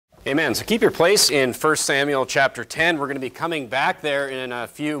Amen. So keep your place in 1 Samuel chapter 10. We're going to be coming back there in a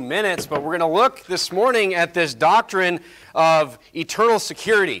few minutes, but we're going to look this morning at this doctrine of eternal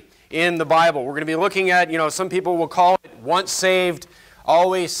security in the Bible. We're going to be looking at, some people will call it once saved,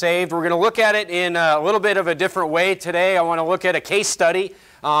 always saved. We're going to look at it in a little bit of a different way today. I want to look at a case study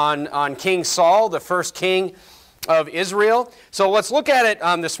on King Saul, the first king of Israel. So let's look at it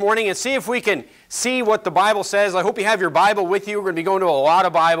this morning and see if we can see what the Bible says. I hope you have your Bible with you. We're going to be going to a lot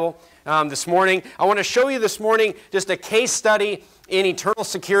of Bible this morning. I want to show you this morning just a case study in eternal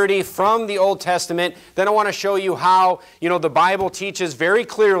security from the Old Testament. Then I want to show you how, the Bible teaches very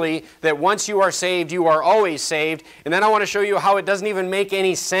clearly that once you are saved, you are always saved. And then I want to show you how it doesn't even make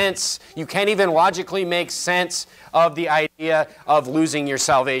any sense. You can't even logically make sense of the idea of losing your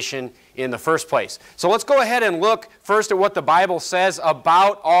salvation in the first place. So let's go ahead and look first at what the Bible says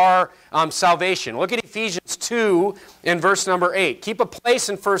about our salvation. Look at Ephesians 2 in verse number 8. Keep a place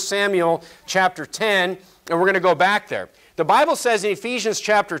in 1 Samuel chapter 10, and we're going to go back there. The Bible says in Ephesians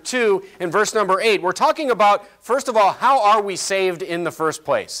chapter 2 in verse number 8, we're talking about, first of all, how are we saved in the first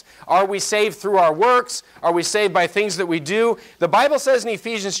place? Are we saved through our works? Are we saved by things that we do? The Bible says in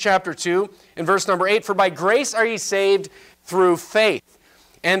Ephesians chapter 2 in verse number 8, "For by grace are ye saved through faith,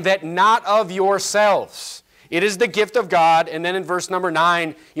 and that not of yourselves. It is the gift of God." And then in verse number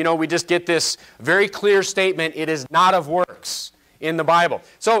 9, we just get this very clear statement, it is not of works in the Bible.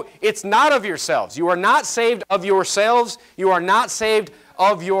 So it's not of yourselves. You are not saved of yourselves. You are not saved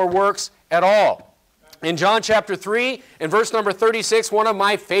of your works at all. In John chapter 3, in verse number 36, one of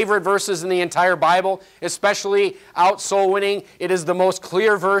my favorite verses in the entire Bible, especially out soul winning, it is the most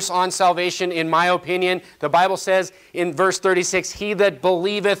clear verse on salvation in my opinion. The Bible says in verse 36, "He that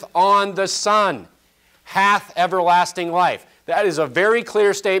believeth on the Son hath everlasting life." That is a very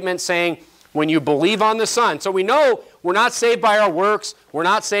clear statement saying when you believe on the Son. So we know we're not saved by our works. We're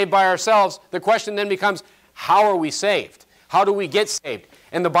not saved by ourselves. The question then becomes, how are we saved? How do we get saved?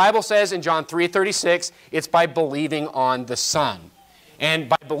 And the Bible says in John 3:36, it's by believing on the Son. And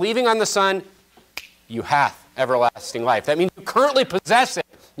by believing on the Son, you have everlasting life. That means you currently possess it.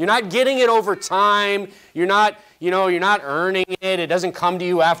 You're not getting it over time. You're not earning it. It doesn't come to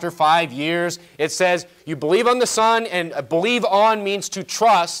you after 5 years. It says you believe on the Son, and believe on means to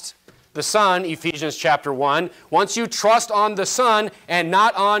trust the Son, Ephesians chapter 1. Once you trust on the Son and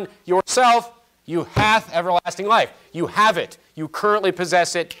not on yourself, you have everlasting life. You have it. You currently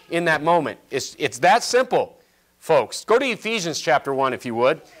possess it in that moment. It's that simple, folks. Go to Ephesians chapter 1 if you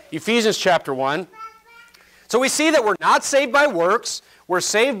would. Ephesians chapter 1. So we see that we're not saved by works. We're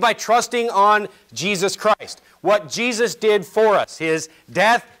saved by trusting on Jesus Christ. What Jesus did for us. His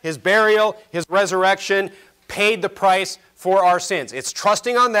death, His burial, His resurrection paid the price for our sins. It's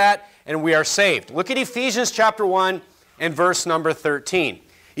trusting on that and we are saved. Look at Ephesians chapter 1 and verse number 13.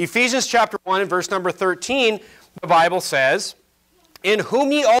 Ephesians chapter 1 and verse number 13, the Bible says, "In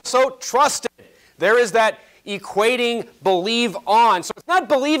whom ye also trusted." There is that equating believe on. So it's not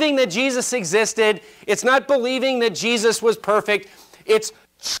believing that Jesus existed. It's not believing that Jesus was perfect. It's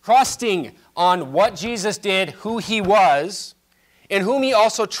trusting on what Jesus did, who He was, in whom ye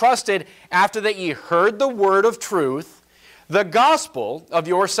also trusted after that ye heard the word of truth, the gospel of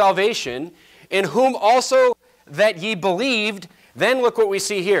your salvation, in whom also that ye believed. Then look what we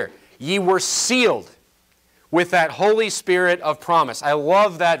see here. Ye were sealed with that Holy Spirit of promise. I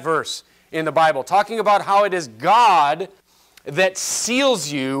love that verse in the Bible, talking about how it is God that seals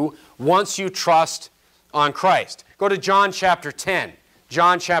you once you trust on Christ. Go to John chapter 10.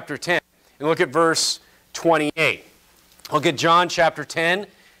 John chapter 10. And look at verse 28. Look at John chapter 10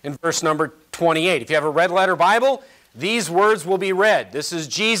 and verse number 28. If you have a red letter Bible, these words will be read. This is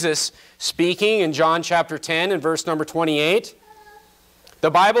Jesus speaking in John chapter 10 and verse number 28.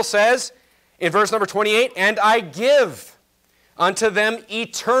 The Bible says in verse number 28, "And I give unto them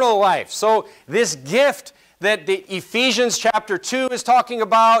eternal life." So this gift that the Ephesians chapter 2 is talking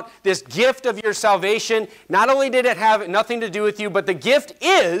about, this gift of your salvation, not only did it have nothing to do with you, but the gift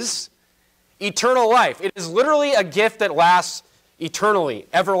is eternal life. It is literally a gift that lasts eternally,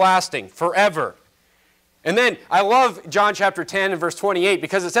 everlasting, forever. And then I love John chapter 10 and verse 28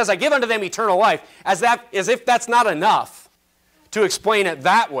 because it says, "I give unto them eternal life," as if that's not enough to explain it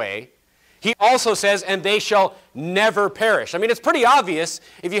that way. He also says, "And they shall never perish." I mean, it's pretty obvious.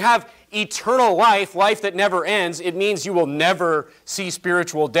 If you have eternal life, life that never ends, it means you will never see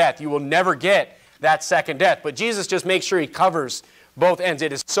spiritual death. You will never get that second death. But Jesus just makes sure He covers both ends.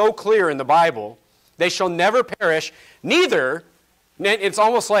 It is so clear in the Bible. They shall never perish, neither. It's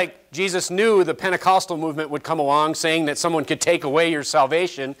almost like Jesus knew the Pentecostal movement would come along saying that someone could take away your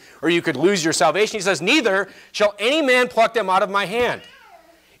salvation or you could lose your salvation. He says, "Neither shall any man pluck them out of my hand."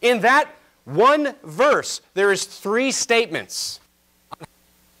 In that one verse, there is 3 statements.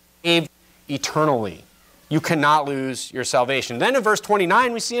 Saved eternally. You cannot lose your salvation. Then in verse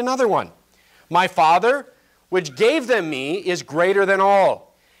 29, we see another one. My Father, which gave them me, is greater than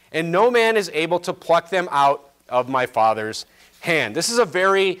all, and no man is able to pluck them out of my Father's hand. This is a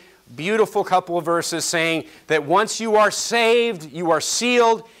very beautiful couple of verses saying that once you are saved, you are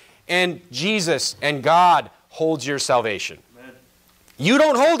sealed, and Jesus and God holds your salvation. Amen. You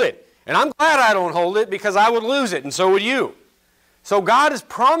don't hold it. And I'm glad I don't hold it, because I would lose it, and so would you. So God is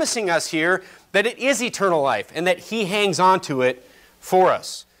promising us here that it is eternal life and that He hangs on to it for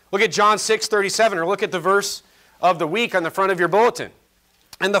us. Look at John 6:37, or look at the verse of the week on the front of your bulletin.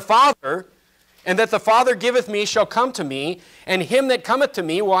 And that the Father giveth me shall come to me, and him that cometh to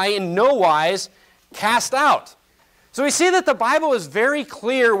me will I in no wise cast out. So we see that the Bible is very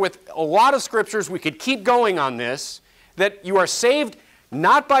clear with a lot of scriptures. We could keep going on this, that you are saved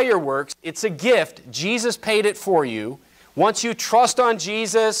not by your works. It's a gift. Jesus paid it for you. Once you trust on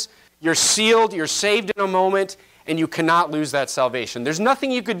Jesus, you're sealed, you're saved in a moment, and you cannot lose that salvation. There's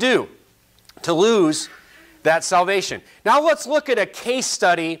nothing you could do to lose that salvation. Now let's look at a case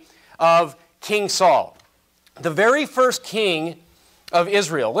study of King Saul, the very first king of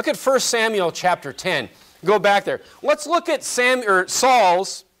Israel. Look at 1 Samuel chapter 10. Go back there. Let's look at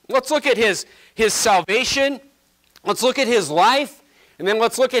Saul's, let's look at his salvation, let's look at his life, and then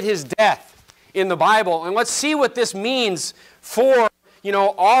let's look at his death in the Bible, and let's see what this means for,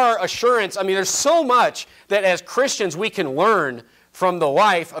 our assurance. I mean, there's so much that as Christians we can learn from the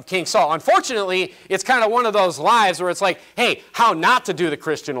life of King Saul. Unfortunately, it's kind of one of those lives where it's like, hey, how not to do the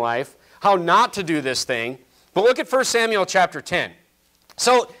Christian life, how not to do this thing. But look at 1 Samuel chapter 10.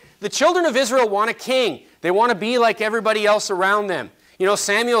 So the children of Israel want a king. They want to be like everybody else around them.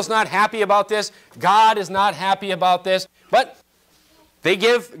 Samuel's not happy about this. God is not happy about this. But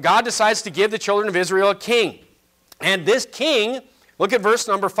God decides to give the children of Israel a king. And this king, look at verse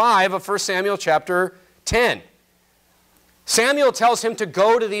number 5 of 1 Samuel chapter 10. Samuel tells him to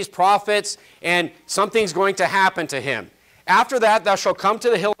go to these prophets, and something's going to happen to him. After that, thou shalt come to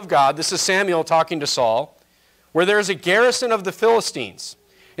the hill of God. This is Samuel talking to Saul, where there is a garrison of the Philistines.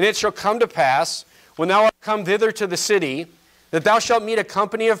 And it shall come to pass, when thou art come thither to the city, that thou shalt meet a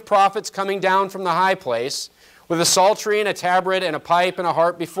company of prophets coming down from the high place, with a psaltery and a tabret and a pipe and a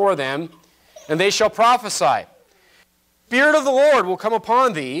harp before them, and they shall prophesy. The Spirit of the Lord will come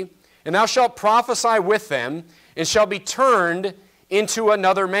upon thee, and thou shalt prophesy with them, and shall be turned into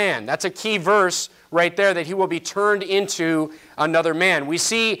another man. That's a key verse right there, that he will be turned into another man. We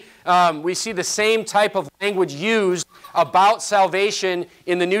see the same type of language used about salvation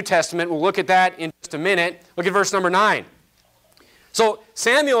in the New Testament. We'll look at that in just a minute. Look at verse number 9. So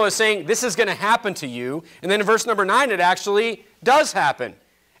Samuel is saying, this is going to happen to you. And then in verse number 9, it actually does happen.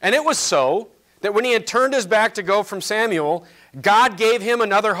 And it was so that when he had turned his back to go from Samuel, God gave him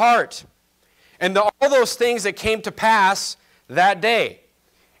another heart. And all those things that came to pass that day.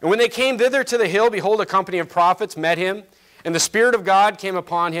 And when they came thither to the hill, behold, a company of prophets met him, and the Spirit of God came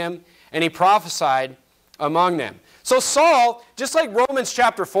upon him, and he prophesied among them. So Saul, just like Romans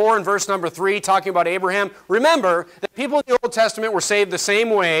chapter 4 and verse number 3, talking about Abraham, remember that people in the Old Testament were saved the same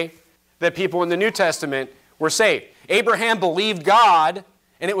way that people in the New Testament were saved. Abraham believed God,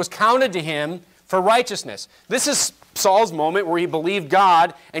 and it was counted to him for righteousness. This is Saul's moment where he believed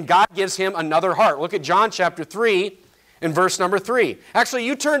God, and God gives him another heart. Look at John chapter 3 and verse number 3. Actually,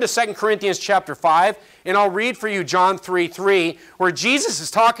 you turn to 2 Corinthians chapter 5, and I'll read for you John 3:3, where Jesus is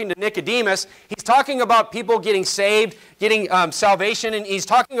talking to Nicodemus. He's talking about people getting saved, getting salvation, and he's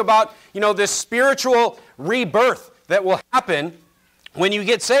talking about, this spiritual rebirth that will happen when you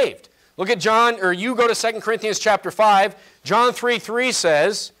get saved. Look at John, or you go to 2 Corinthians chapter 5. John 3:3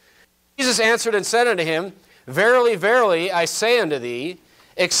 says, Jesus answered and said unto him, Verily, verily, I say unto thee,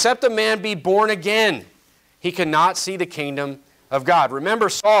 except a man be born again, he cannot see the kingdom of God. Remember,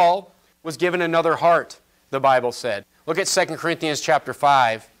 Saul was given another heart, the Bible said. Look at 2 Corinthians chapter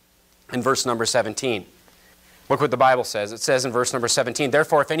 5 and verse number 17. Look what the Bible says. It says in verse number 17,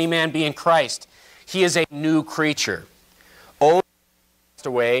 Therefore, if any man be in Christ, he is a new creature. Old passed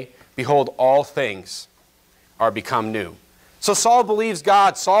away, behold, all things are become new. So Saul believes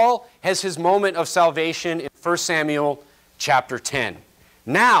God. Saul has his moment of salvation in 1 Samuel chapter 10.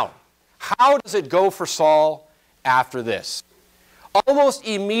 Now, how does it go for Saul after this? Almost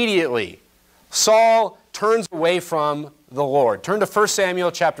immediately, Saul turns away from the Lord. Turn to 1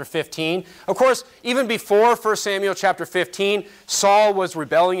 Samuel chapter 15. Of course, even before 1 Samuel chapter 15, Saul was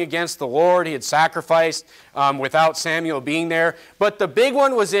rebelling against the Lord. He had sacrificed without Samuel being there. But the big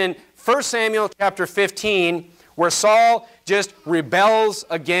one was in 1 Samuel chapter 15, where Saul just rebels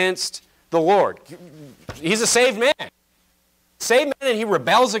against the Lord. He's a saved man. Saved man, and he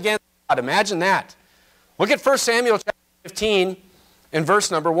rebels against God. Imagine that. Look at 1 Samuel chapter 15 and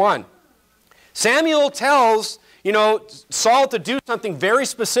verse number 1. Samuel tells, Saul to do something very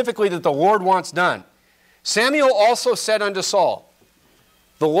specifically that the Lord wants done. Samuel also said unto Saul,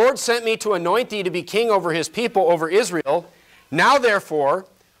 the Lord sent me to anoint thee to be king over his people, over Israel. Now therefore,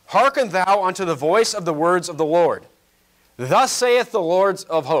 hearken thou unto the voice of the words of the Lord. Thus saith the Lord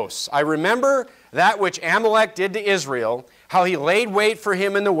of hosts, I remember that which Amalek did to Israel, how he laid wait for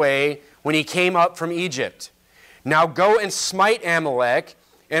him in the way when he came up from Egypt. Now go and smite Amalek,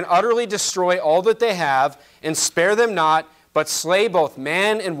 and utterly destroy all that they have, and spare them not, but slay both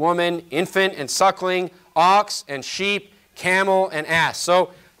man and woman, infant and suckling, ox and sheep, camel and ass.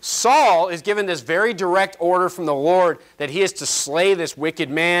 So Saul is given this very direct order from the Lord that he is to slay this wicked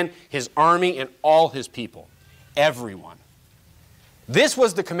man, his army, and all his people. Everyone. This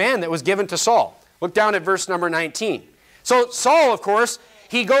was the command that was given to Saul. Look down at verse number 19. So Saul, of course,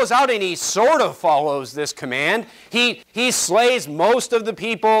 he goes out and he sort of follows this command. He slays most of the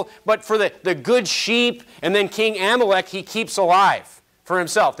people, but for the good sheep and then King Amalek, he keeps alive for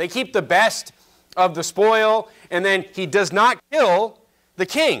himself. They keep the best of the spoil, and then he does not kill the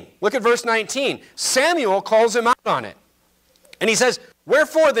king. Look at verse 19. Samuel calls him out on it. And he says,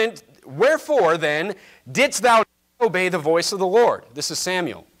 Wherefore then didst thou obey the voice of the Lord? This is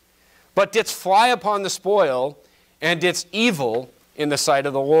Samuel. But didst fly upon the spoil, and didst evil in the sight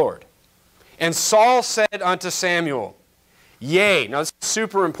of the Lord. And Saul said unto Samuel, Yea. Now this is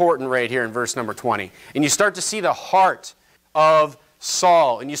super important right here in verse number 20. And you start to see the heart of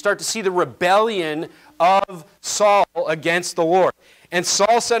Saul. And you start to see the rebellion of Saul against the Lord. And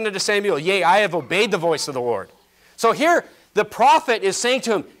Saul said unto Samuel, Yea, I have obeyed the voice of the Lord. So here the prophet is saying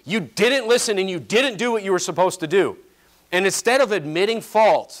to him, you didn't listen and you didn't do what you were supposed to do. And instead of admitting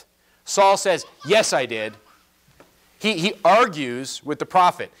fault, Saul says, yes, I did. He argues with the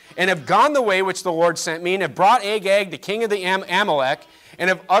prophet, and have gone the way which the Lord sent me, and have brought Agag, the king of the Amalek, and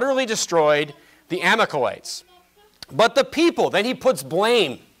have utterly destroyed the Amalekites. But the people, then he puts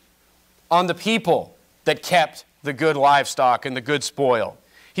blame on the people that kept the good livestock and the good spoil.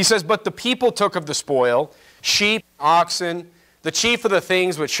 He says, but the people took of the spoil, sheep, oxen, the chief of the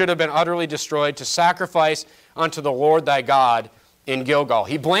things which should have been utterly destroyed, to sacrifice unto the Lord thy God in Gilgal.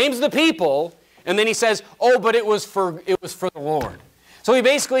 He blames the people, and then he says, oh, but it was for the Lord. So he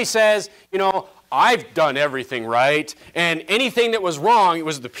basically says, I've done everything right, and anything that was wrong, it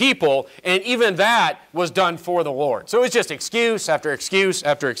was the people, and even that was done for the Lord. So it was just excuse after excuse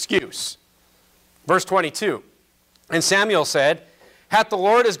after excuse. Verse 22, and Samuel said, hath the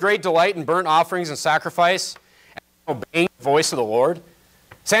Lord his great delight in burnt offerings and sacrifice, and obeying the voice of the Lord?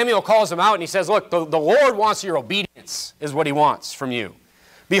 Samuel calls him out, and he says, look, the Lord wants your obedience, is what he wants from you.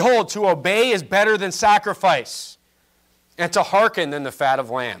 Behold, to obey is better than sacrifice, and to hearken than the fat of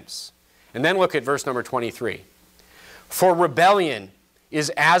lambs. And then look at verse number 23. For rebellion is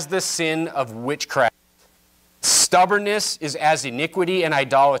as the sin of witchcraft. Stubbornness is as iniquity and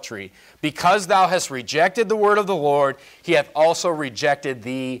idolatry. Because thou hast rejected the word of the Lord, he hath also rejected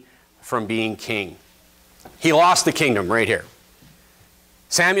thee from being king. He lost the kingdom right here.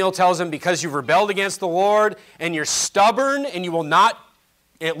 Samuel tells him, because you've rebelled against the Lord, and you're stubborn, and you will not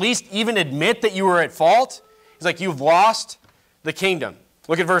at least even admit that you were at fault, he's like, you've lost the kingdom.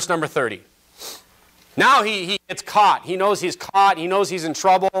 Look at verse number 30. Now he gets caught. He knows he's caught. He knows he's in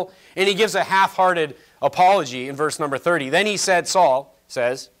trouble. And he gives a half-hearted apology in verse number 30. Then he said, Saul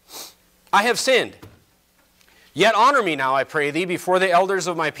says, I have sinned. Yet honor me now, I pray thee, before the elders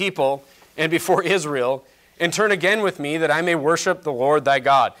of my people and before Israel, and turn again with me that I may worship the Lord thy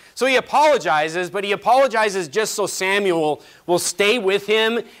God. So he apologizes, but he apologizes just so Samuel will stay with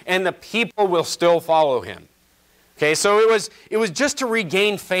him and the people will still follow him. Okay, so it was just to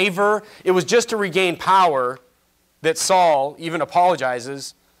regain favor, it was just to regain power that Saul even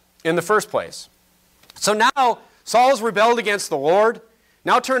apologizes in the first place. So now Saul has rebelled against the Lord.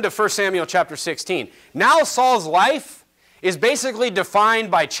 Now turn to 1 Samuel chapter 16. Now Saul's life is basically defined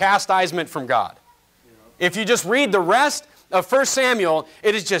by chastisement from God. If you just read the rest of 1 Samuel,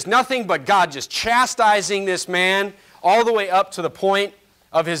 it is just nothing but God just chastising this man all the way up to the point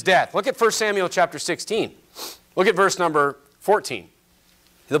of his death. Look at 1 Samuel chapter 16. Look at verse number 14.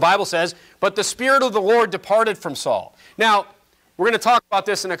 The Bible says, but the Spirit of the Lord departed from Saul. Now, we're going to talk about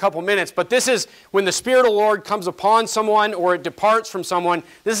this in a couple minutes, but this is when the Spirit of the Lord comes upon someone or it departs from someone.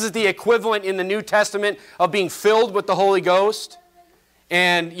 This is the equivalent in the New Testament of being filled with the Holy Ghost.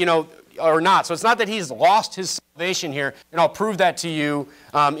 And, or not. So it's not that he's lost his salvation here, and I'll prove that to you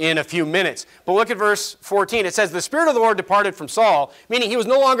in a few minutes. But look at verse 14. It says, the Spirit of the Lord departed from Saul, meaning he was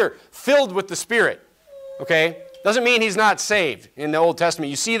no longer filled with the Spirit. Okay? Doesn't mean he's not saved in the Old Testament.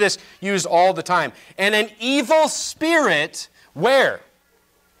 You see this used all the time. And an evil spirit, where?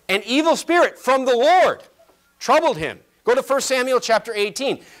 An evil spirit from the Lord troubled him. Go to 1 Samuel chapter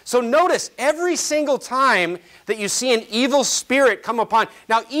 18. So notice, every single time that you see an evil spirit come upon.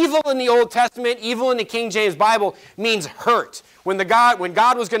 Now, evil in the Old Testament, evil in the King James Bible means hurt. When God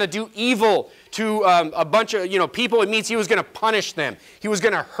was going to do evil to a bunch of people, it means he was going to punish them. He was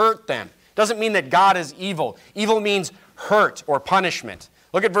going to hurt them. Doesn't mean that God is evil. Evil means hurt or punishment.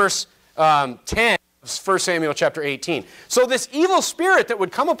 Look at verse 10 of 1 Samuel chapter 18. So this evil spirit that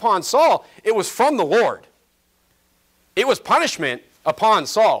would come upon Saul, it was from the Lord. It was punishment upon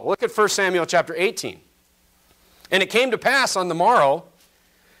Saul. Look at 1 Samuel chapter 18. And it came to pass on the morrow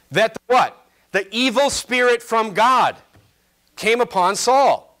that what? The evil spirit from God came upon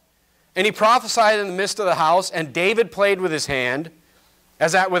Saul. And he prophesied in the midst of the house, and David played with his hand,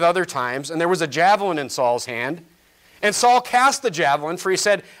 as at with other times, and there was a javelin in Saul's hand. And Saul cast the javelin, for he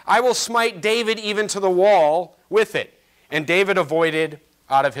said, I will smite David even to the wall with it. And David avoided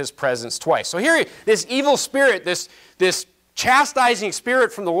out of his presence twice. So here, this evil spirit, this chastising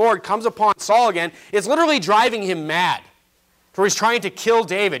spirit from the Lord comes upon Saul again. It's literally driving him mad. So he's trying to kill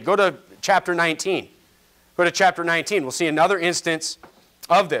David. Go to chapter 19. Go to chapter 19. We'll see another instance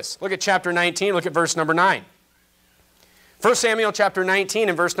of this. Look at chapter 19. Look at verse number 9. 1 Samuel chapter 19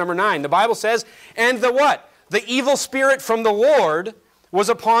 and verse number 9. The Bible says, and the what? The evil spirit from the Lord was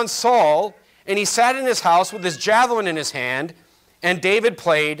upon Saul, and he sat in his house with his javelin in his hand, and David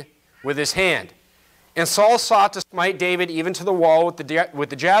played with his hand. And Saul sought to smite David even to the wall with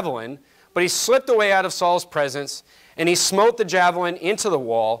the javelin, but he slipped away out of Saul's presence, and he smote the javelin into the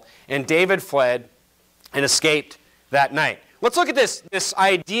wall, and David fled and escaped that night. Let's look at this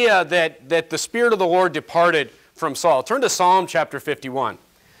idea that the Spirit of the Lord departed from Saul. Turn to Psalm chapter 51.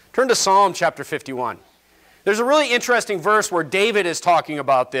 Turn to Psalm chapter 51. There's a really interesting verse where David is talking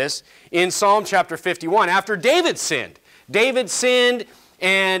about this in Psalm chapter 51. After David sinned,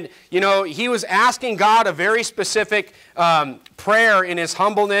 and he was asking God a very specific prayer in his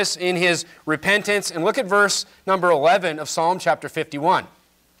humbleness, in his repentance. And look at verse number 11 of Psalm chapter 51.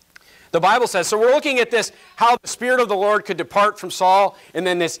 The Bible says, so we're looking at this, how the Spirit of the Lord could depart from Saul, and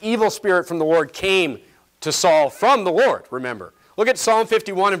then this evil spirit from the Lord came to Saul from the Lord, remember. Look at Psalm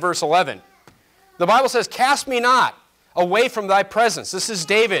 51 and verse 11. The Bible says, cast me not away from thy presence. This is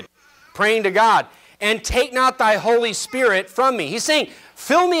David praying to God. And take not thy Holy Spirit from me. He's saying,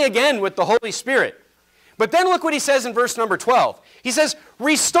 fill me again with the Holy Spirit. But then look what he says in verse number 12. He says,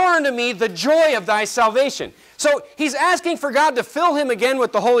 restore unto me the joy of thy salvation. So he's asking for God to fill him again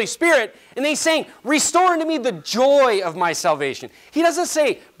with the Holy Spirit. And he's saying, restore unto me the joy of my salvation. He doesn't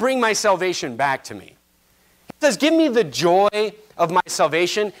say, bring my salvation back to me. He says, give me the joy of my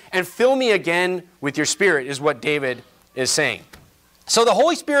salvation and fill me again with your Spirit, is what David is saying. So the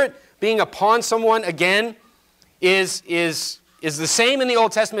Holy Spirit being upon someone again is the same in the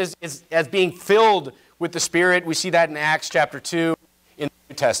Old Testament as being filled with the Spirit. We see that in Acts chapter 2 in the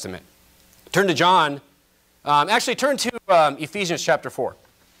New Testament. Turn to John. Turn to Ephesians chapter 4.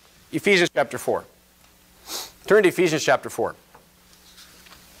 Ephesians chapter 4. Turn to Ephesians chapter 4.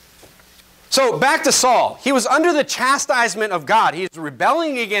 So back to Saul. He was under the chastisement of God. He was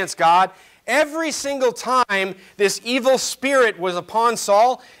rebelling against God. Every single time this evil spirit was upon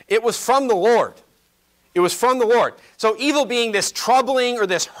Saul, it was from the Lord. It was from the Lord. So evil being this troubling or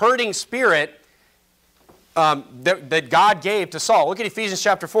this hurting spirit that God gave to Saul. Look at Ephesians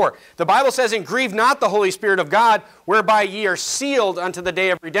chapter 4. The Bible says, and grieve not the Holy Spirit of God, whereby ye are sealed unto the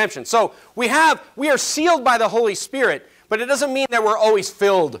day of redemption. So we are sealed by the Holy Spirit, but it doesn't mean that we're always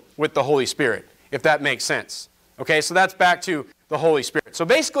filled with the Holy Spirit, if that makes sense. Okay, so that's back to the Holy Spirit. So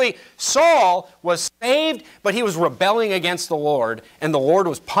basically, Saul was saved, but he was rebelling against the Lord, and the Lord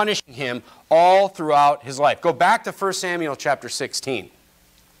was punishing him all throughout his life. Go back to 1 Samuel chapter 16.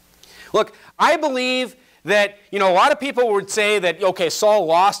 Look, I believe that, a lot of people would say that, okay, Saul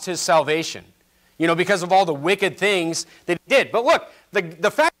lost his salvation, because of all the wicked things that he did. But look,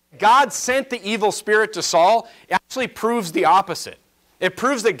 the fact that God sent the evil spirit to Saul actually proves the opposite. It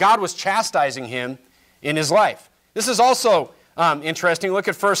proves that God was chastising him in his life. This is also interesting. Look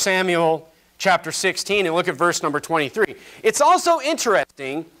at 1 Samuel chapter 16 and look at verse number 23. It's also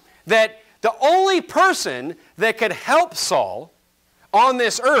interesting that the only person that could help Saul on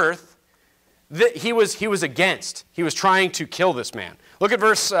this earth, that he was against. He was trying to kill this man. Look at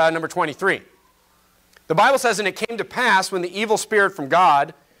verse number 23. The Bible says, and it came to pass when the evil spirit from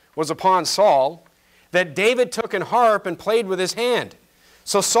God was upon Saul, that David took an harp and played with his hand.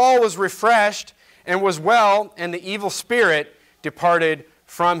 So Saul was refreshed and was well, and the evil spirit departed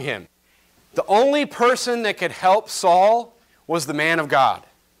from him. The only person that could help Saul was the man of God.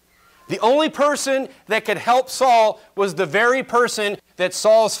 The only person that could help Saul was the very person that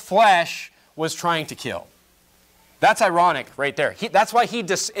Saul's flesh was trying to kill. That's ironic right there. That's why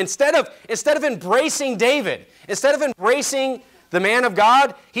instead of embracing David, instead of embracing the man of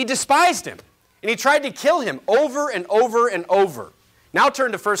God, he despised him. And he tried to kill him over and over and over. Now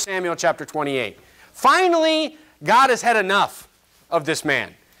turn to 1 Samuel chapter 28. Finally, God has had enough of this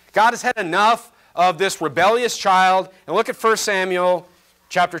man. God has had enough of this rebellious child. And look at 1 Samuel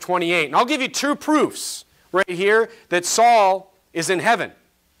chapter 28. And I'll give you two proofs right here that Saul is in heaven.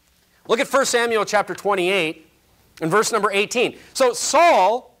 Look at 1 Samuel chapter 28 and verse number 18. So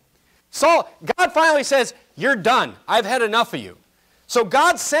Saul, God finally says, "You're done. I've had enough of you." So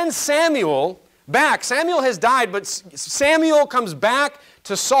God sends Samuel back. Samuel has died, but Samuel comes back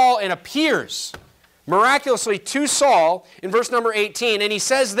to Saul and appears miraculously to Saul in verse number 18. And he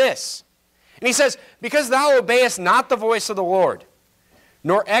says this. And he says, "Because thou obeyest not the voice of the Lord,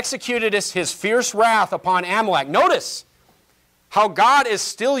 nor executedest his fierce wrath upon Amalek." Notice how God is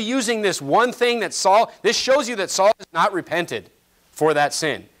still using this one thing that Saul, this shows you that Saul has not repented for that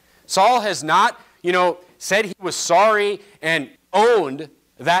sin. Saul has not, said he was sorry and owned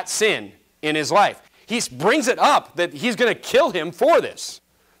that sin in his life. He brings it up that he's going to kill him for this.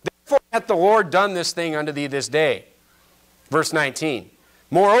 "Therefore hath the Lord done this thing unto thee this day." Verse 19.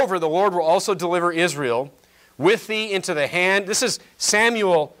 "Moreover, the Lord will also deliver Israel with thee into the hand." This is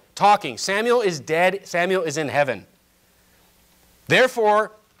Samuel talking. Samuel is dead. Samuel is in heaven.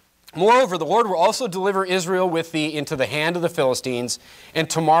 "Therefore, moreover, the Lord will also deliver Israel with thee into the hand of the Philistines, and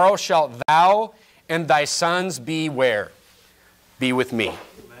tomorrow shalt thou and thy sons be where? Be with me.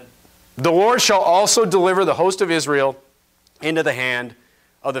 Amen. The Lord shall also deliver the host of Israel into the hand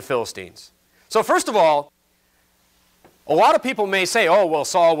of the Philistines." So first of all, a lot of people may say, "Oh, well,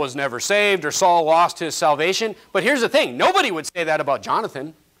 Saul was never saved," or "Saul lost his salvation." But here's the thing. Nobody would say that about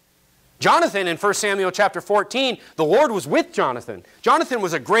Jonathan. Jonathan, in 1 Samuel chapter 14, the Lord was with Jonathan. Jonathan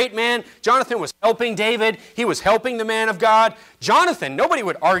was a great man. Jonathan was helping David. He was helping the man of God. Jonathan, nobody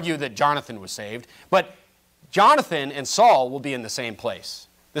would argue that Jonathan was saved, but Jonathan and Saul will be in the same place.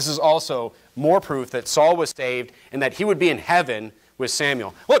 This is also more proof that Saul was saved and that he would be in heaven with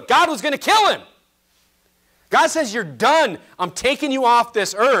Samuel. Look, God was going to kill him. God says, "You're done. I'm taking you off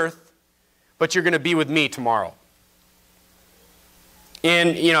this earth, but you're going to be with me tomorrow."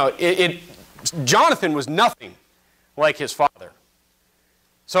 And, Jonathan was nothing like his father.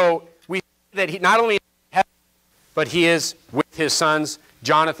 So we see that he not only is in heaven, but he is with his sons.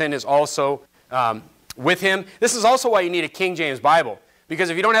 Jonathan is also with him. This is also why you need a King James Bible. Because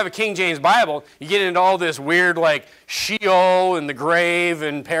if you don't have a King James Bible, you get into all this weird like Sheol and the grave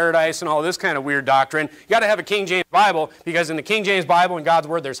and paradise and all this kind of weird doctrine. You got to have a King James Bible, because in the King James Bible and God's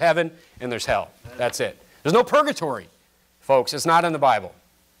Word, there's heaven and there's hell. That's it. There's no purgatory, folks. It's not in the Bible.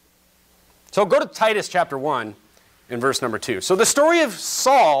 So go to Titus chapter 1 and verse number 2. So the story of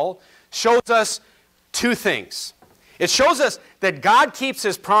Saul shows us two things. It shows us that God keeps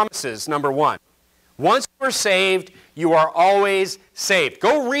his promises, number one. Once you are saved, you are always saved.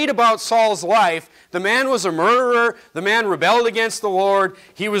 Go read about Saul's life. The man was a murderer. The man rebelled against the Lord.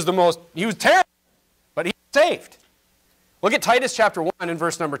 He was terrible, but he was saved. Look at Titus chapter 1 and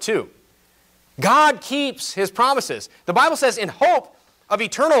verse number 2. God keeps his promises. The Bible says, "In hope of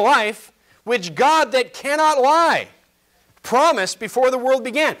eternal life, which God that cannot lie promised before the world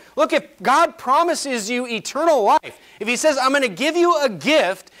began." Look, if God promises you eternal life, if he says, "I'm going to give you a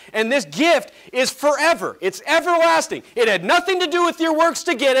gift, and this gift is forever," it's everlasting. It had nothing to do with your works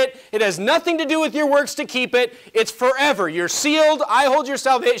to get it. It has nothing to do with your works to keep it. It's forever. You're sealed. I hold your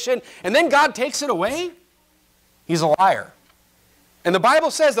salvation. And then God takes it away? He's a liar. And the Bible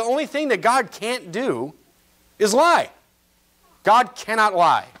says the only thing that God can't do is lie. God cannot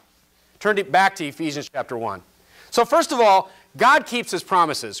lie. Turn back to Ephesians chapter 1. So first of all, God keeps his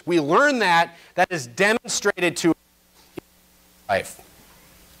promises. We learn that is demonstrated to life.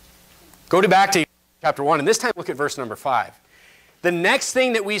 Go back to chapter 1, and this time look at verse number 5. The next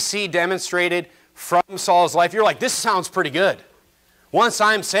thing that we see demonstrated from Saul's life, you're like, this sounds pretty good. Once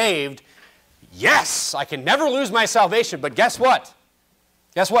I'm saved, yes, I can never lose my salvation. But guess what?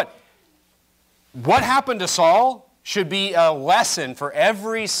 Guess what? What happened to Saul should be a lesson for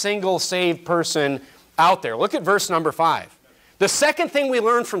every single saved person out there. Look at verse number 5. The second thing we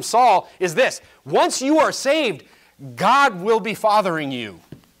learn from Saul is this. Once you are saved, God will be fathering you.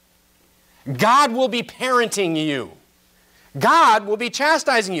 God will be parenting you. God will be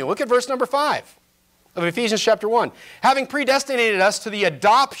chastising you. Look at verse number 5 of Ephesians chapter 1. Having predestinated us to the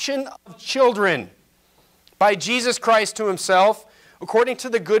adoption of children by Jesus Christ to himself, according to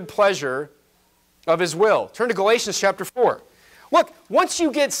the good pleasure of his will. Turn to Galatians chapter 4. Look, once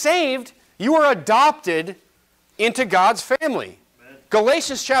you get saved, you are adopted into God's family. Amen.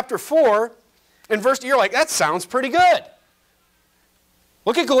 Galatians chapter 4, and you're like, that sounds pretty good.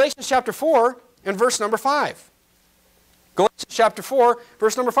 Look at Galatians chapter 4 and verse number 5. Galatians chapter 4,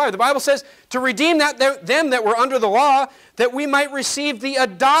 verse number 5. The Bible says, to redeem them that were under the law, that we might receive the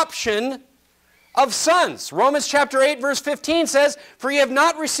adoption of sons. Romans chapter 8, verse 15 says, for ye have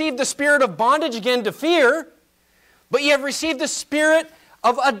not received the spirit of bondage again to fear, but ye have received the spirit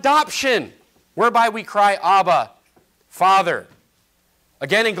of adoption, whereby we cry, Abba, Father.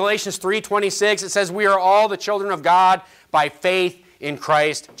 Again in Galatians 3:26, it says, we are all the children of God by faith in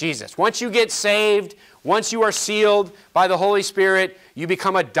Christ Jesus. Once you get saved, once you are sealed by the Holy Spirit, you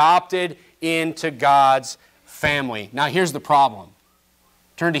become adopted into God's family. Now here's the problem.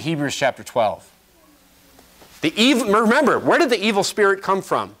 Turn to Hebrews chapter 12. Remember, where did the evil spirit come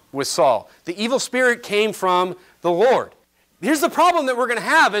from with Saul? The evil spirit came from the Lord. Here's the problem that we're going to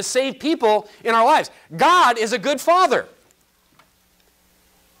have as saved people in our lives. God is a good father.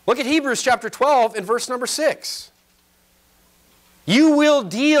 Look at Hebrews chapter 12 and verse number 6. You will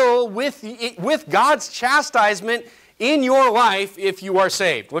deal with God's chastisement in your life if you are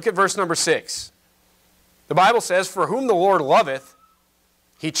saved. Look at verse number 6. The Bible says, for whom the Lord loveth,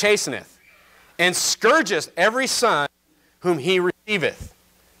 he chasteneth, and scourgeth every son whom he receiveth.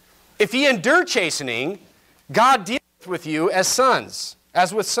 If ye endure chastening, God dealeth with you as sons,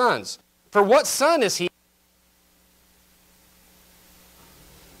 as with sons. For what son is he?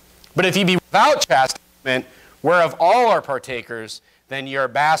 But if ye be without chastisement, whereof all are partakers, then ye are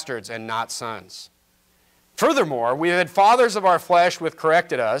bastards and not sons. Furthermore, we have had fathers of our flesh which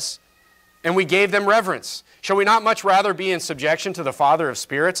corrected us, and we gave them reverence. Shall we not much rather be in subjection to the Father of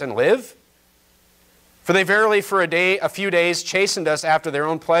spirits and live? For they verily for a few days chastened us after their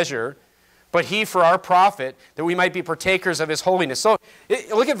own pleasure, but he for our profit, that we might be partakers of his holiness. So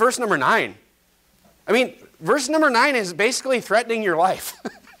look at verse number 9. I mean, verse number 9 is basically threatening your life.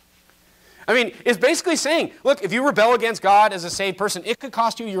 I mean, it's basically saying, look, if you rebel against God as a saved person, it could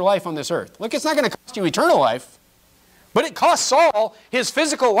cost you your life on this earth. Look, it's not going to cost you eternal life, but it cost Saul his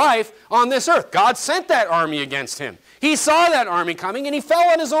physical life on this earth. God sent that army against him. He saw that army coming, and he fell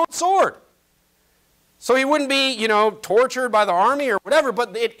on his own sword. So he wouldn't be, tortured by the army or whatever,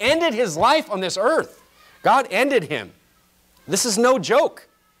 but it ended his life on this earth. God ended him. This is no joke.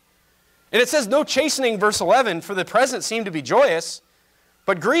 And it says, no chastening, verse 11, for the present seemed to be joyous,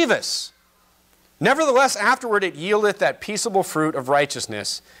 but grievous. Nevertheless, afterward it yieldeth that peaceable fruit of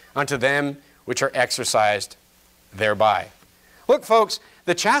righteousness unto them which are exercised thereby. Look, folks,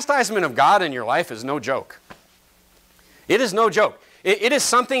 the chastisement of God in your life is no joke. It is no joke. It is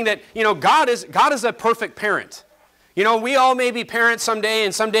something that, God is a perfect parent. We all may be parents someday,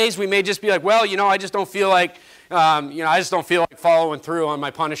 and some days we may just be like, well, I just don't feel like, I just don't feel like following through on my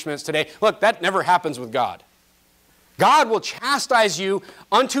punishments today. Look, that never happens with God. God will chastise you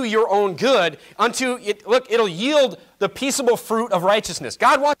unto your own good, it'll yield the peaceable fruit of righteousness.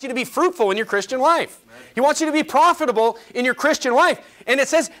 God wants you to be fruitful in your Christian life. Amen. He wants you to be profitable in your Christian life. And it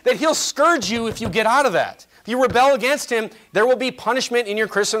says that he'll scourge you if you get out of that. If you rebel against him, there will be punishment in your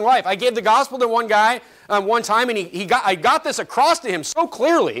Christian life. I gave the gospel to one guy one time, and I got this across to him so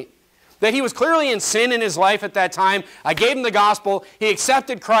clearly that he was clearly in sin in his life at that time. I gave him the gospel. He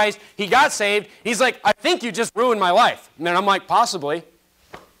accepted Christ. He got saved. He's like, I think you just ruined my life. And then I'm like, possibly.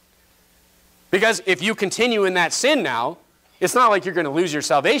 Because if you continue in that sin now, it's not like you're going to lose your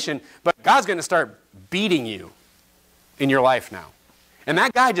salvation, but God's going to start beating you in your life now. And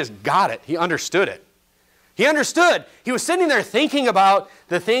that guy just got it. He understood it. He understood. He was sitting there thinking about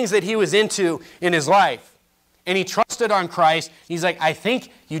the things that he was into in his life. And he trusted on Christ. He's like, I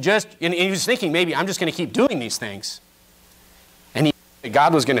think you just, and he was thinking, maybe I'm just going to keep doing these things. And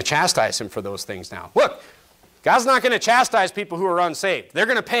God was going to chastise him for those things now. Look, God's not going to chastise people who are unsaved. They're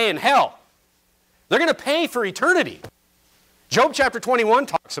going to pay in hell. They're going to pay for eternity. Job chapter 21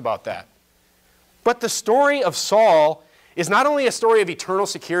 talks about that. But the story of Saul is not only a story of eternal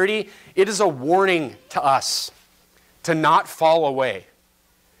security, it is a warning to us to not fall away,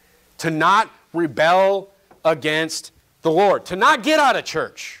 to not rebel against the Lord, to not get out of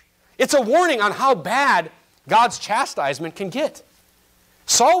church. It's a warning on how bad God's chastisement can get.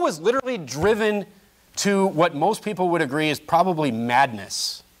 Saul was literally driven to what most people would agree is probably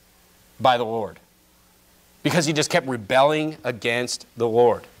madness by the Lord, because he just kept rebelling against the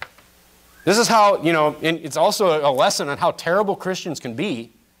Lord. This is how, and it's also a lesson on how terrible Christians can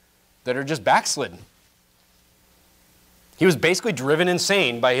be that are just backslidden. He was basically driven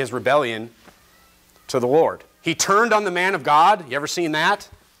insane by his rebellion to the Lord. He turned on the man of God. You ever seen that?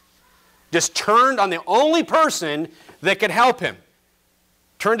 Just turned on the only person that could help him.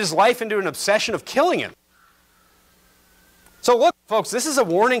 Turned his life into an obsession of killing him. So look, folks, this is a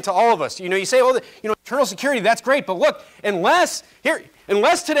warning to all of us. You say, well, eternal security, that's great. But look, unless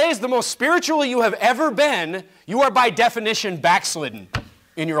today is the most spiritual you have ever been, you are by definition backslidden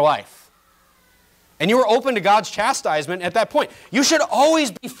in your life. And you are open to God's chastisement at that point. You should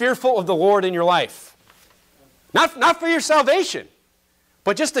always be fearful of the Lord in your life. Not for your salvation,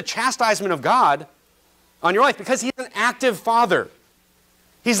 but just the chastisement of God on your life, because He's an active Father.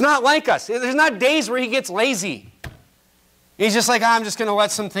 He's not like us. There's not days where He gets lazy. He's just like, I'm just going to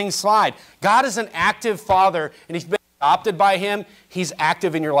let some things slide. God is an active Father, and He's been adopted by Him. He's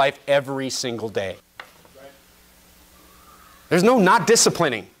active in your life every single day. There's no not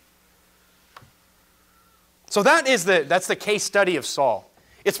disciplining. So that's the case study of Saul.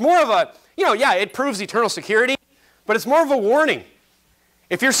 It's more of a, it proves eternal security, but it's more of a warning.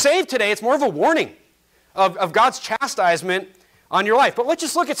 If you're saved today, it's more of a warning of God's chastisement on your life. But let's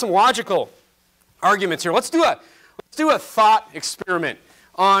just look at some logical arguments here. Let's do a thought experiment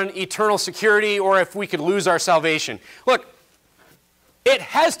on eternal security, or if we could lose our salvation. Look, it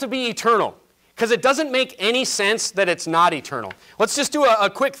has to be eternal, because it doesn't make any sense that it's not eternal. Let's just do a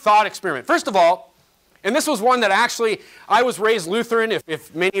quick thought experiment. First of all, and this was one that actually, I was raised Lutheran,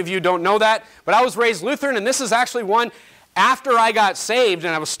 if many of you don't know that, but I was raised Lutheran, and this is actually one after I got saved,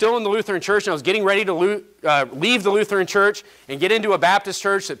 and I was still in the Lutheran church, and I was getting ready to leave the Lutheran church and get into a Baptist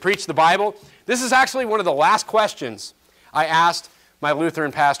church that preached the Bible. This is actually one of the last questions I asked my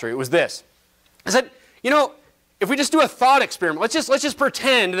Lutheran pastor. It was this. I said, if we just do a thought experiment, let's just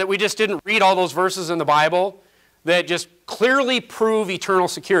pretend that we just didn't read all those verses in the Bible that just clearly prove eternal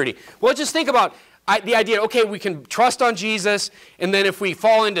security. Well, let's just think about the idea, okay, we can trust on Jesus, and then if we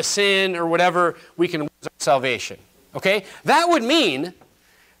fall into sin or whatever, we can lose our salvation. Okay? That would mean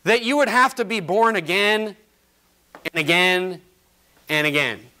that you would have to be born again and again and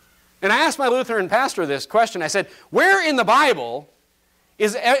again. And I asked my Lutheran pastor this question. I said, where in the Bible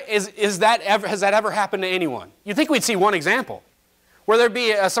has that ever happened to anyone? You'd think we'd see one example, where there'd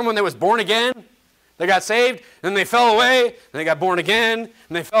be someone that was born again, they got saved, then they fell away, and they got born again,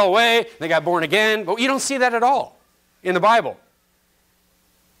 and they fell away, and they got born again. But you don't see that at all in the Bible.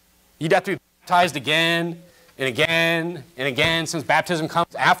 You'd have to be baptized again and again and again, since baptism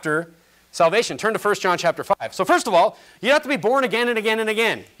comes after salvation. Turn to 1 John chapter 5. So first of all, you have to be born again and again and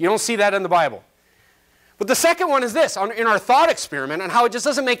again. You don't see that in the Bible. But the second one is this, in our thought experiment, on how it just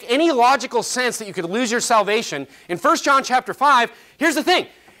doesn't make any logical sense that you could lose your salvation. In 1 John chapter 5, here's the thing.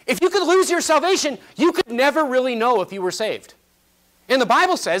 If you could lose your salvation, you could never really know if you were saved. And the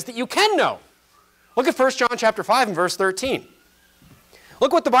Bible says that you can know. Look at 1 John chapter 5 and verse 13.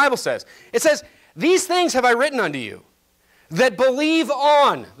 Look what the Bible says. It says, these things have I written unto you, that believe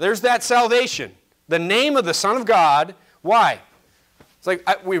on, there's that salvation, the name of the Son of God. Why? It's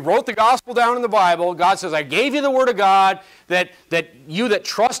like we wrote the gospel down in the Bible. God says, I gave you the word of God, that you that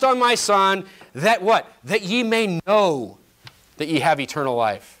trust on my Son, that what? That ye may know that ye have eternal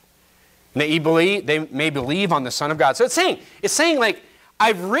life. And that they may believe on the Son of God. So it's saying like,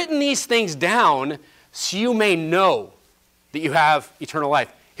 I've written these things down so you may know that you have eternal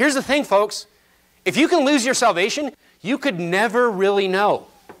life. Here's the thing, folks. If you can lose your salvation, you could never really know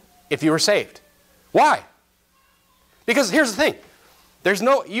if you were saved. Why? Because here's the thing.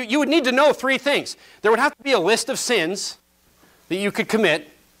 You would need to know three things. There would have to be a list of sins that you could commit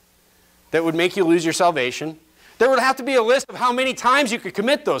that would make you lose your salvation. There would have to be a list of how many times you could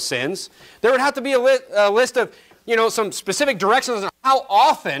commit those sins. There would have to be a list of, some specific directions on how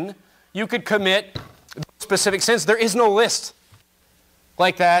often you could commit specific sins. There is no list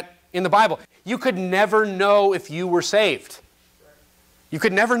like that in the Bible. You could never know if you were saved. You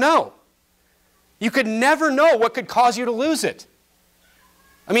could never know. You could never know what could cause you to lose it.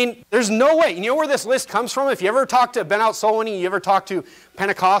 I mean, there's no way. You know where this list comes from? If you ever talk to Ben Out-Solwany, you ever talk to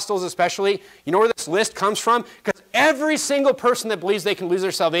Pentecostals especially, you know where this list comes from? Because every single person that believes they can lose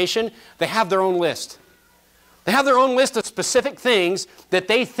their salvation, they have their own list. They have their own list of specific things that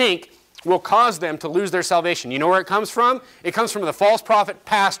they think will cause them to lose their salvation. You know where it comes from? It comes from the false prophet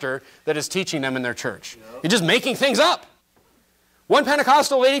pastor that is teaching them in their church. You're just making things up. One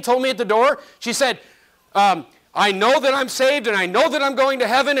Pentecostal lady told me at the door, she said, I know that I'm saved and I know that I'm going to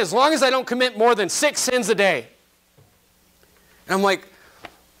heaven as long as I don't commit more than 6 sins a day. And I'm like,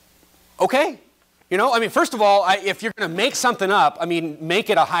 okay. First of all, if you're going to make something up, make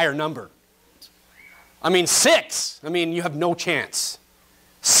it a higher number. I mean, 6. I mean, you have no chance.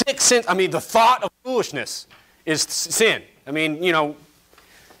 6 sins. I mean, the thought of foolishness is sin. I mean, you know.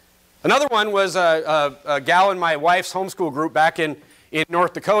 Another one was a gal in my wife's homeschool group back in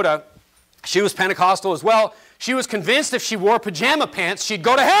North Dakota. She was Pentecostal as well. She was convinced if she wore pajama pants, she'd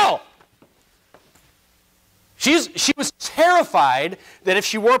go to hell. She was terrified that if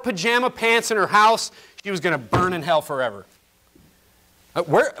she wore pajama pants in her house, she was going to burn in hell forever.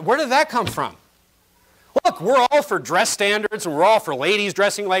 Where did that come from? Look, we're all for dress standards, and we're all for ladies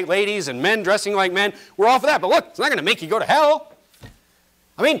dressing like ladies and men dressing like men. We're all for that. But look, it's not going to make you go to hell.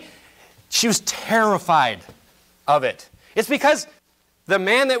 I mean, she was terrified of it. It's because the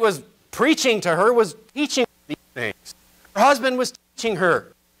man that was preaching to her was teaching these things. Her husband was teaching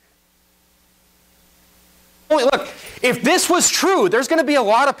her. Look, if this was true, there's going to be a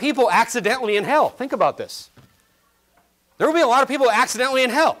lot of people accidentally in hell. Think about this. There will be a lot of people accidentally in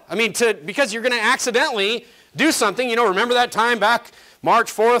hell. I mean, because you're going to accidentally do something. You know, remember that time back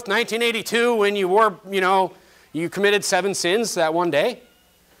March 4th, 1982, when you committed 7 sins that one day?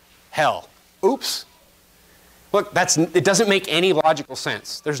 Hell. Oops. Look, it doesn't make any logical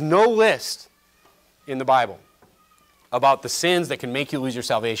sense. There's no list in the Bible about the sins that can make you lose your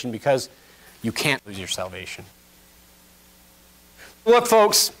salvation, because you can't lose your salvation. Look,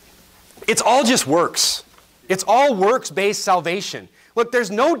 folks, it's all just works. It's all works-based salvation. Look,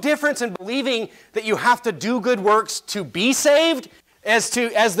 there's no difference in believing that you have to do good works to be saved as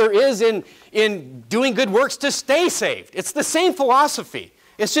there is in doing good works to stay saved. It's the same philosophy.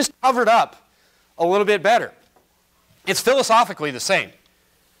 It's just covered up a little bit better. It's philosophically the same.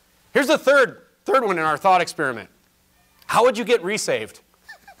 Here's the third one in our thought experiment. How would you get resaved?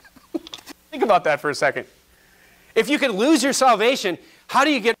 Think about that for a second. If you could lose your salvation, how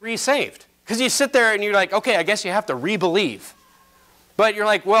do you get resaved? Because you sit there and you're like, okay, I guess you have to re-believe. But you're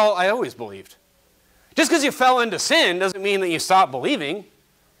like, well, I always believed. Just because you fell into sin doesn't mean that you stopped believing.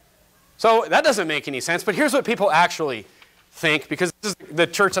 So that doesn't make any sense. But here's what people actually think, because this is the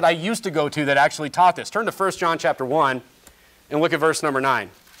church that I used to go to that actually taught this. Turn to 1 John chapter 1 and look at verse number 9.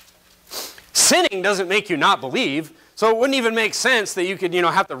 Sinning doesn't make you not believe, so it wouldn't even make sense that you could,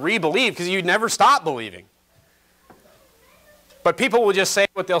 have to re-believe, because you'd never stop believing. But people will just say,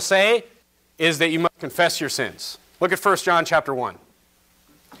 what they'll say is that you must confess your sins. Look at 1 John chapter 1.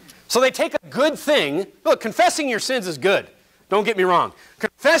 So they take a good thing. Look, confessing your sins is good. Don't get me wrong.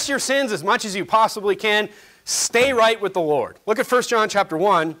 Confess your sins as much as you possibly can. Stay right with the Lord. Look at 1 John chapter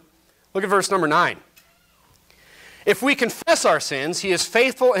 1. Look at verse number 9. If we confess our sins, He is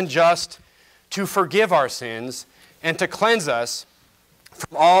faithful and just to forgive our sins and to cleanse us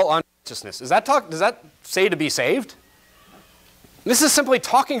from all unrighteousness. Does that say to be saved? This is simply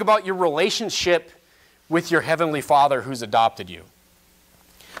talking about your relationship with your Heavenly Father who's adopted you.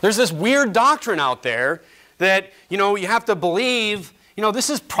 There's this weird doctrine out there that, you have to believe,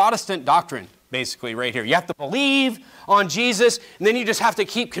 this is Protestant doctrine, basically, right here. You have to believe on Jesus, and then you just have to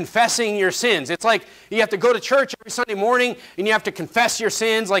keep confessing your sins. It's like you have to go to church every Sunday morning, and you have to confess your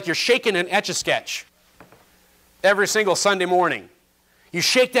sins like you're shaking an Etch-a-Sketch every single Sunday morning. You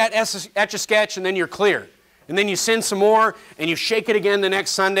shake that Etch-a-Sketch, and then you're clear. And then you sin some more, and you shake it again the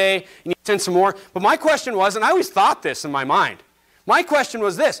next Sunday, and you sin some more. But my question was, and I always thought this in my mind, my question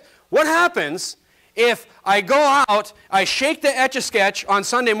was this: what happens if I go out, I shake the Etch-a-Sketch on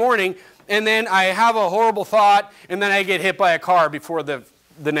Sunday morning, and then I have a horrible thought, and then I get hit by a car before the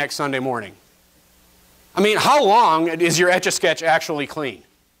next Sunday morning? I mean, how long is your Etch-a-Sketch actually clean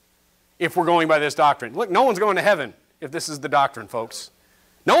if we're going by this doctrine? Look, no one's going to heaven if this is the doctrine, folks.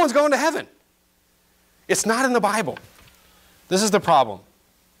 No one's going to heaven. It's not in the Bible. This is the problem.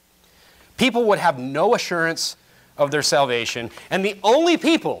 People would have no assurance of their salvation, and the only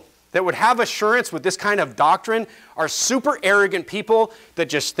people that would have assurance with this kind of doctrine are super arrogant people that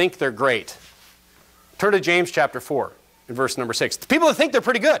just think they're great. Turn to James chapter 4 and verse number 6. The people that think they're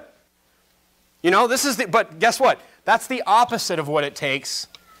pretty good. But guess what? That's the opposite of what it takes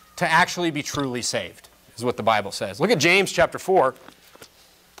to actually be truly saved, is what the Bible says. Look at James chapter 4.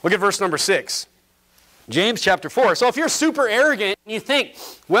 Look at verse number 6. James chapter 4. So if you're super arrogant and you think,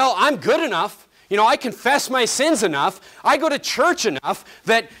 well, I'm good enough, I confess my sins enough, I go to church enough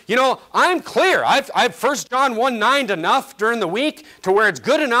that, I'm clear. I've 1 John 1:9 enough during the week to where it's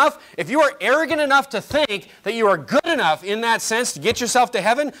good enough. If you are arrogant enough to think that you are good enough in that sense to get yourself to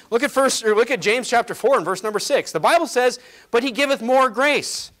heaven, look at James chapter 4 and verse number 6. The Bible says, but He giveth more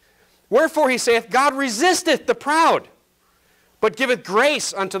grace. Wherefore He saith, God resisteth the proud, but giveth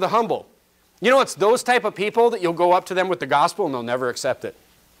grace unto the humble. It's those type of people that you'll go up to them with the gospel and they'll never accept it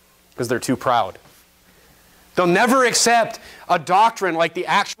because they're too proud. They'll never accept a doctrine like the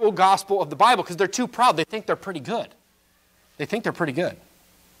actual gospel of the Bible because they're too proud. They think they're pretty good. They think they're pretty good.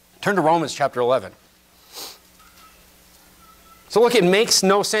 Turn to Romans chapter 11. So look, it makes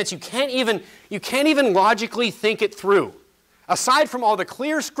no sense. You can't even logically think it through. Aside from all the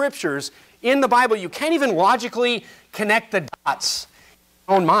clear scriptures in the Bible, you can't even logically connect the dots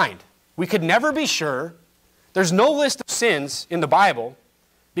in your own mind. We could never be sure. There's no list of sins in the Bible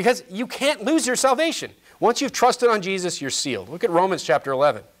because you can't lose your salvation. Once you've trusted on Jesus, you're sealed. Look at Romans chapter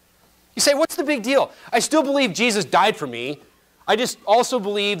 11. You say, what's the big deal? I still believe Jesus died for me. I just also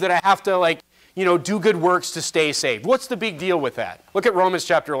believe that I have to do good works to stay saved. What's the big deal with that? Look at Romans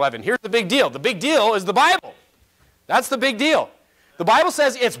chapter 11. Here's the big deal. The big deal is the Bible. That's the big deal. The Bible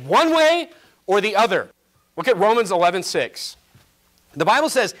says it's one way or the other. Look at Romans 11:6. The Bible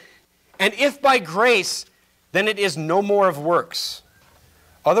says, and if by grace, then it is no more of works.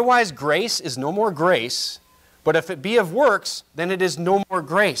 Otherwise, grace is no more grace, but if it be of works, then it is no more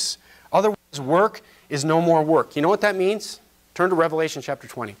grace. Otherwise, work is no more work. You know what that means? Turn to Revelation chapter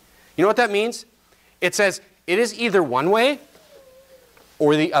 20. You know what that means? It says it is either one way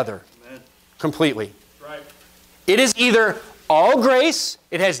or the other. Amen. Completely. Right. It is either all grace,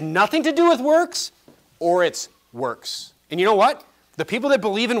 it has nothing to do with works, or it's works. And you know what? The people that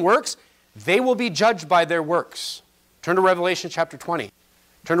believe in works, they will be judged by their works. Turn to Revelation chapter 20.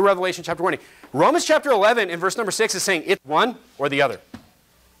 Turn to Revelation chapter 20. Romans chapter 11 in verse number 6 is saying it's one or the other.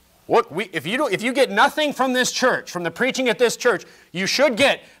 Look, if you get nothing from this church, from the preaching at this church, you should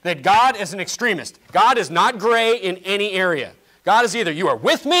get that God is an extremist. God is not gray in any area. God is either you are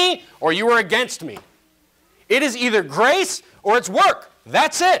with me or you are against me. It is either grace or it's work.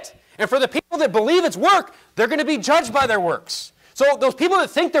 That's it. And for the people that believe it's work, they're going to be judged by their works. So those people that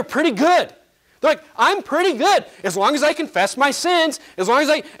think they're pretty good, they're like, I'm pretty good as long as I confess my sins,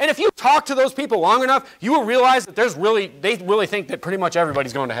 and if you talk to those people long enough, you will realize that they really think that pretty much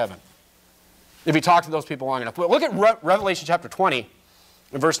everybody's going to heaven. If you talk to those people long enough. But look at Revelation chapter 20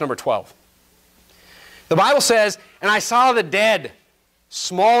 and verse number 12. The Bible says, and I saw the dead,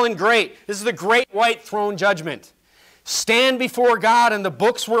 small and great. This is the great white throne judgment. Stand before God, and the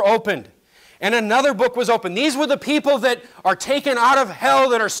books were opened. And another book was opened. These were the people that are taken out of hell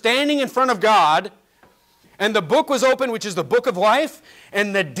that are standing in front of God. And the book was opened, which is the book of life.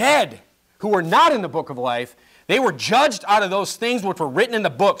 And the dead who were not in the book of life, they were judged out of those things which were written in the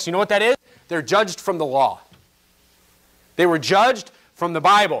books. You know what that is? They're judged from the law. They were judged from the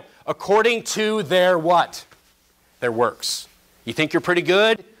Bible according to their what? Their works. You think you're pretty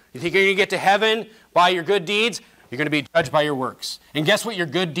good? You think you're going to get to heaven by your good deeds? You're going to be judged by your works. And guess what your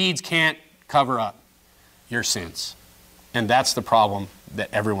good deeds can't cover up? Your sins. And that's the problem that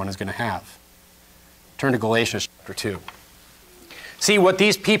everyone is going to have. Turn to Galatians chapter 2. See what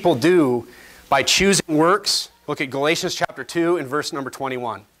these people do by choosing works. Look at Galatians chapter 2 and verse number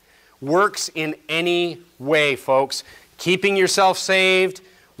 21. Works in any way, folks. Keeping yourself saved,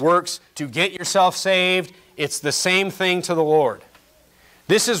 works to get yourself saved. It's the same thing to the Lord.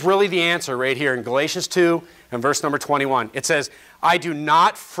 This is really the answer right here in Galatians 2 and verse number 21. It says, I do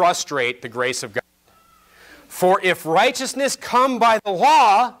not frustrate the grace of God. For if righteousness come by the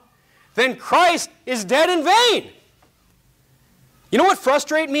law, then Christ is dead in vain. You know what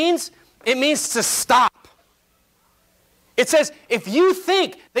frustrate means? It means to stop. It says, if you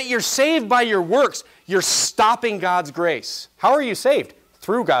think that you're saved by your works, you're stopping God's grace. How are you saved?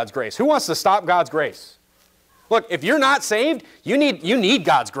 Through God's grace. Who wants to stop God's grace? Look, if you're not saved, you need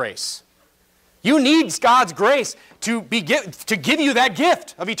God's grace. You need God's grace to give you that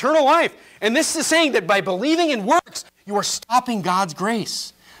gift of eternal life. And this is saying that by believing in works, you are stopping God's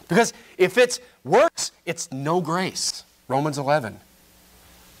grace. Because if it's works, it's no grace. Romans 11.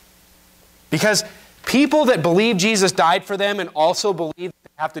 Because people that believe Jesus died for them and also believe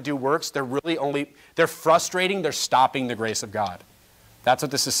they have to do works, they're frustrating, they're stopping the grace of God. That's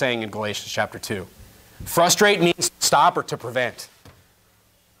what this is saying in Galatians chapter 2. Frustrate means to stop or to prevent.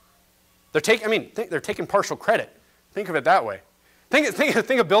 They're taking partial credit. Think of it that way.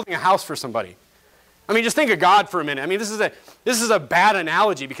 Think of building a house for somebody. I mean, just think of God for a minute. I mean, this is a bad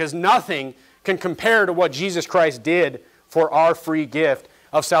analogy because nothing can compare to what Jesus Christ did for our free gift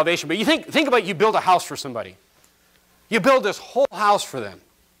of salvation. But you think about you build a house for somebody. You build this whole house for them.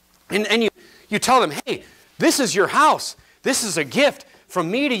 And you tell them, hey, this is your house. This is a gift from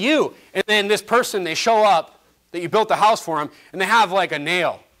me to you. And then this person, they show up that you built the house for them, and they have like a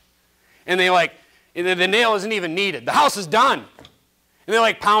nail. And the nail isn't even needed. The house is done. And they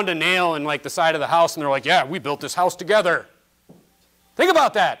like pound a nail in like the side of the house, and they're like, yeah, we built this house together. Think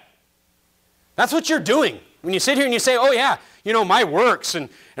about that. That's what you're doing. When you sit here and you say, oh yeah, my works, and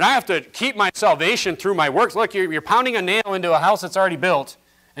I have to keep my salvation through my works. Look, you're pounding a nail into a house that's already built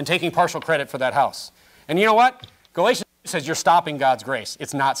and taking partial credit for that house. And you know what? Galatians says you're stopping God's grace.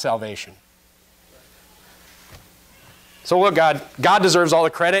 It's not salvation. So look, God deserves all the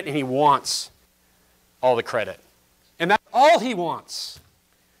credit, and he wants all the credit. And that's all he wants.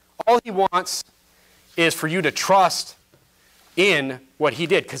 All he wants is for you to trust in what he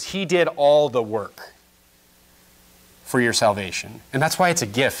did, because he did all the work for your salvation. And that's why it's a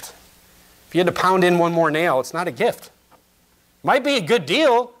gift. If you had to pound in one more nail, it's not a gift. Might be a good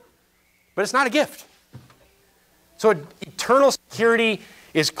deal, but it's not a gift. So eternal security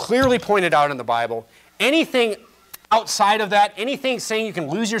is clearly pointed out in the Bible. Anything outside of that, anything saying you can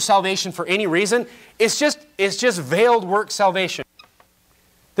lose your salvation for any reason, it's just veiled work salvation.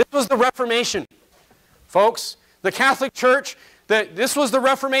 This was the Reformation, folks. The Catholic Church, this was the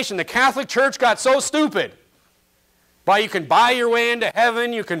Reformation. The Catholic Church got so stupid. You can buy your way into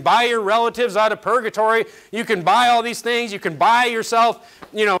heaven, you can buy your relatives out of purgatory, you can buy all these things, you can buy yourself,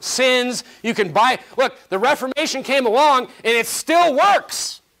 sins, you can buy... Look, the Reformation came along and it still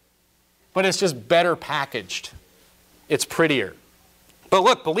works, but it's just better packaged. It's prettier. But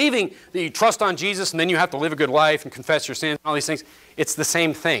look, believing that you trust on Jesus and then you have to live a good life and confess your sins and all these things, it's the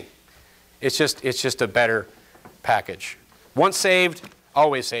same thing. It's just a better package. Once saved,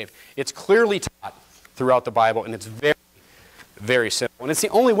 always saved. It's clearly taught throughout the Bible, and it's very, very simple. And it's the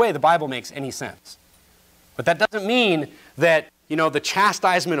only way the Bible makes any sense. But that doesn't mean that, the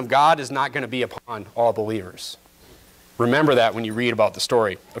chastisement of God is not going to be upon all believers. Remember that when you read about the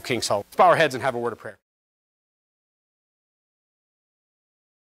story of King Saul. Let's bow our heads and have a word of prayer.